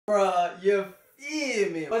Bruh, you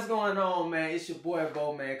feel me? What's going on, man? It's your boy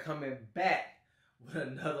Bo, man, coming back with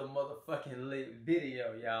another motherfucking lit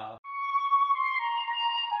video, y'all.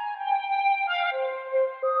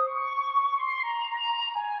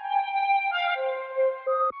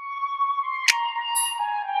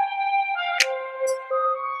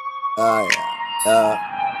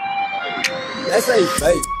 That's ain't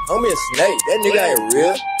fake. Homie a snake. That nigga ain't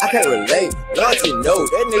real. I can't relate. Loyalty no.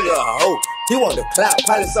 That nigga a hoe. He want the clout.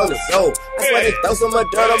 Probably sold his soul. I swear they throw so much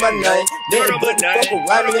dirt on my name. Then the book the fuck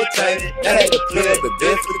around me and change. That ain't the player, but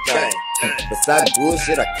been for the game. Besides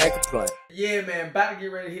bullshit, I can't complain. Yeah, man. About to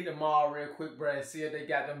get ready to hit the mall real quick, bro, and see if they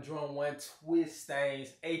got them Drum 1 twist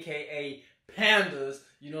stains, aka pandas.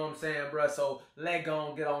 You know what I'm saying, bro? So let go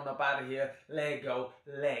and get on up out of here. Let go.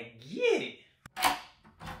 Let get it.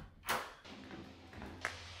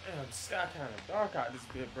 Damn, the sky kind of dark out this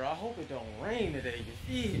bit, bro. I hope it don't rain today. You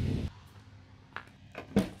feel me?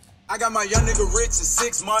 I got my young nigga rich in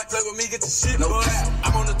 6 months. Play with me, get the shit buzz.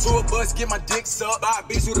 I'm on the tour bus, get my dick sucked. Buy a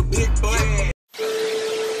bitch with a big butt. Woo!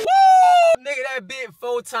 Nigga, that bit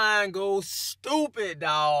 4 times goes stupid,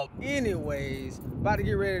 dog. Anyways, about to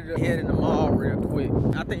get ready to head in the mall real quick.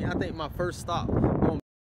 I think my first stop gonna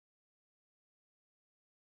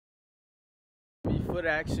be foot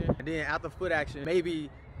action, and then after foot action, maybe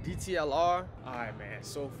DTLR. All right, man.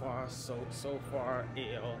 So far,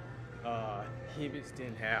 L. Hibbits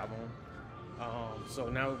didn't have them. So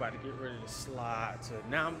now we're about to get ready to slide to.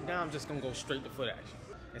 Now I'm just gonna go straight to foot action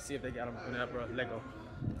and see if they got them open up, bro. Let go.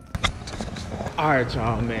 All right,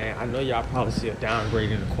 y'all, man. I know y'all probably see a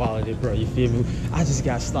downgrade in the quality, bro. You feel me? I just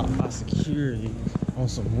got stopped by security on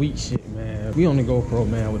some weak shit, man. We on the GoPro,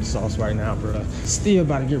 man, with the sauce right now, bro. Still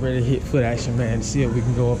about to get ready to hit foot action, man, to see if we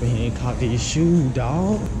can go up in here and cop these shoes,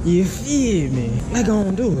 dog. You feel me? Let go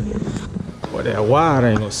and do it. Boy, that wide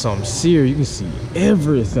angle is something serious. You can see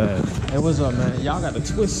everything. Hey, what's up, man? Y'all got the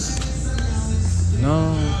twist?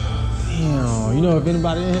 No. Damn. You know if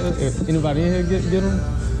anybody in here get them?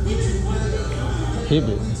 Hit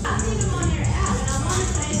it.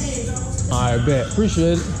 Alright, bet.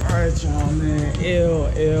 Appreciate it. Alright, y'all, man. L.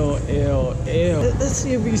 Let's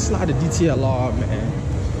see if we can slide the DTLR, man.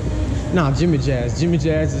 Nah, Jimmy Jazz. Jimmy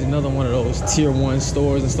Jazz is another one of those tier 1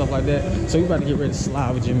 stores and stuff like that. So we about to get ready to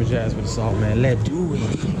slide with Jimmy Jazz with the salt, man. Let's do it.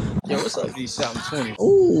 Yo, what's up, these 720?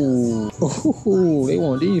 Ooh, they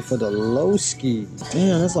want these for the low ski.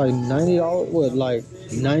 Damn, that's like $90. What, like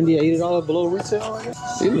 $90, $80 below retail right now?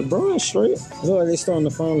 See, LeBron straight. Look like they starting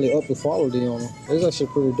to finally up the quality on them. That's actually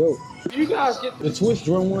pretty dope. You guys get the twist,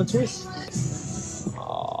 Drum 1 twist?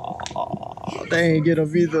 Oh, they ain't get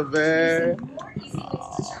them either, man.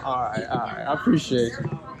 All right, I appreciate you.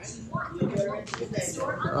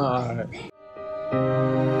 All right.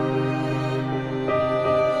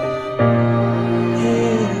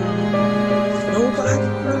 Nobody,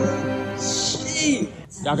 bro. Shit.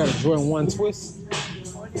 Y'all got a Jordan 1 twist?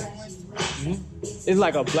 It's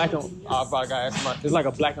like a black and it's like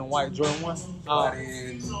a black and white Jordan 1.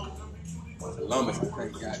 Columbus, I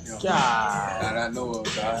think, goddamn. God. That I know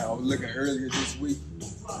of. I was looking earlier this week.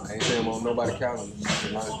 I ain't saying on nobody counting.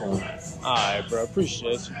 Alright, bro.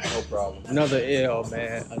 Appreciate you. No problem. Another L,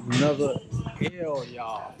 man. Another L,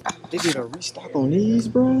 y'all. They did a restock on these,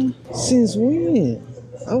 bro? Since when?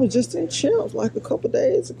 I was just in Champs like a couple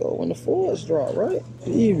days ago when the Fords dropped, right?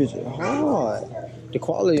 These are hard. The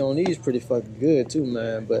quality on these pretty fucking good too,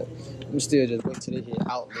 man, but I'm still just wait till they hit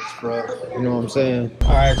outlets, bro. You know what I'm saying?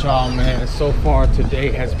 All right, y'all, man. So far today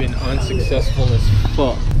has been unsuccessful as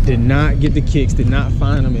fuck. Did not get the kicks, did not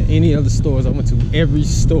find them in any other stores. I went to every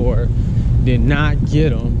store, did not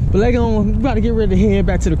get them. But we about to get ready to head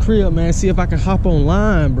back to the crib, man. See if I can hop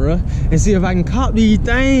online, bro, and see if I can cop these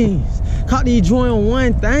things. Caught these Jordan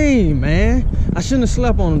 1 thing, man. I shouldn't have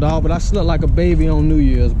slept on them, dog, but I slept like a baby on New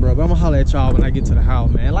Year's, bro. But I'm gonna holler at y'all when I get to the house,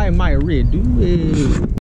 man. Like my red, do it.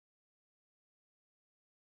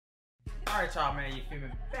 All right, y'all, man. You feel me?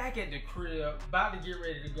 Back at the crib, about to get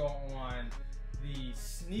ready to go on the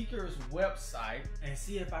sneakers website and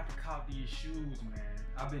see if I can cop these shoes, man.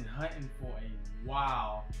 I've been hunting for a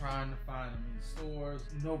while, trying to find them in stores.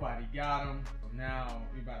 Nobody got them. So now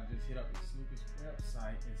we about to just hit up the sneakers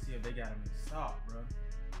website and see if they got them in stock, bro.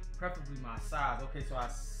 Preferably my size. Okay, so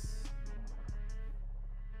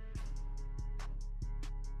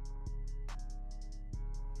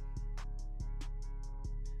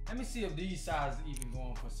let me see if these sizes even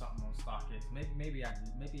going for something on StockX. Maybe I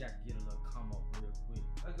can get a little come up real quick.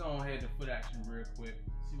 Let's go ahead to foot action real quick.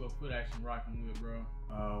 See what foot action rocking with, bro.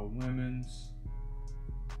 Women's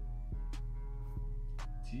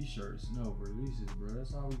t-shirts, no releases, bro.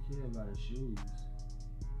 That's all we care about is shoes.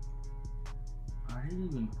 Are they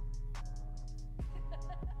even?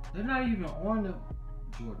 They're not even on the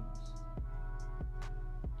Jordans.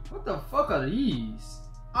 What the fuck are these?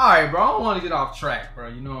 Alright, bro, I don't want to get off track, bro.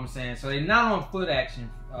 You know what I'm saying? So they're not on Foot Action.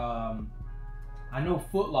 I know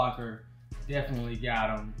Foot Locker definitely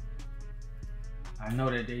got them. I know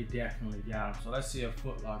that they definitely got them. So let's see if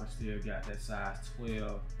Foot Locker still got that size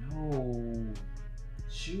 12. No.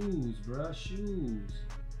 Shoes, bro. Shoes.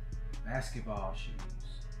 Basketball shoes.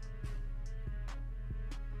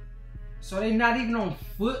 So they not even on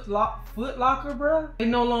Foot Locker, bro? They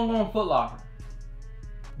no longer on Foot Locker.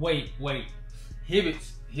 Wait.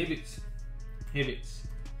 Hibbets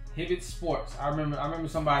Sports. I remember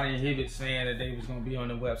somebody in Hibbets saying that they was gonna be on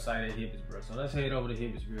the website at Hibbets, bro. So let's head over to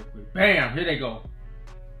Hibbets real quick. Bam, here they go.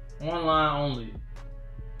 Online only.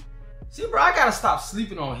 See, bro, I gotta stop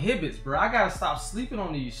sleeping on Hibbets, bro. I gotta stop sleeping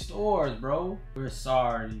on these stores, bro. We're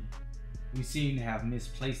sorry. We seem to have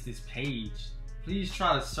misplaced this page. Please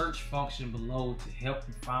try the search function below to help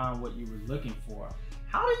you find what you were looking for.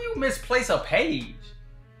 How do you misplace a page?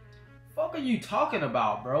 What the fuck are you talking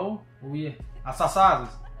about, bro? I saw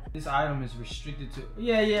sizes. This item is restricted to.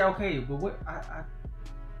 Yeah, okay, but what?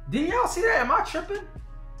 Didn't y'all see that? Am I tripping?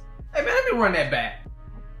 Hey man, let me run that back.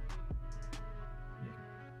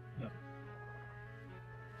 Yeah.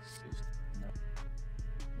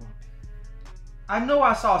 I know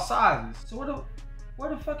I saw sizes. So where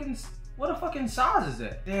the fucking size is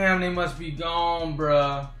at? Damn, they must be gone,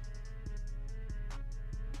 bruh.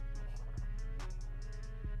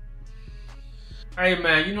 Hey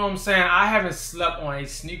man, you know what I'm saying? I haven't slept on a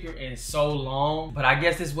sneaker in so long, but I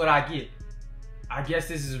guess this is what I get. I guess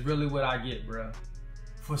this is really what I get, bruh.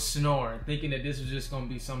 For snoring, thinking that this was just gonna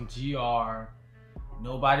be some GR.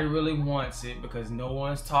 Nobody really wants it because no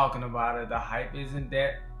one's talking about it. The hype isn't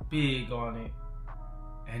that big on it.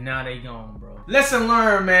 And now they gone, bro. Lesson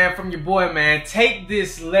learned, man, from your boy, man. Take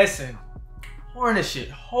this lesson. Harness it.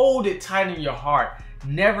 Hold it tight in your heart.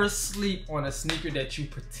 Never sleep on a sneaker that you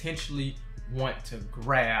potentially want to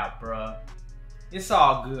grab, bruh. It's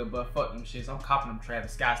all good, but fuck them shits. I'm copping them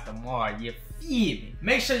Travis Scotts tomorrow, you feel me?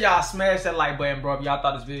 Make sure y'all smash that like button, bro, if y'all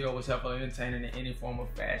thought this video was helpful and entertaining in any form of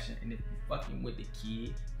fashion. And if you fucking with the kid,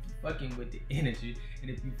 if you fucking with the energy, and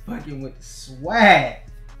if you fucking with the swag,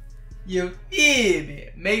 you feel me?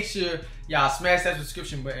 Make sure y'all smash that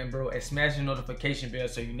subscription button, bro, and smash the notification bell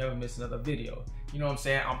so you never miss another video. You know what I'm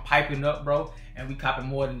saying? I'm piping up, bro, and we copping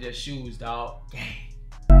more than just shoes, dog. Gang.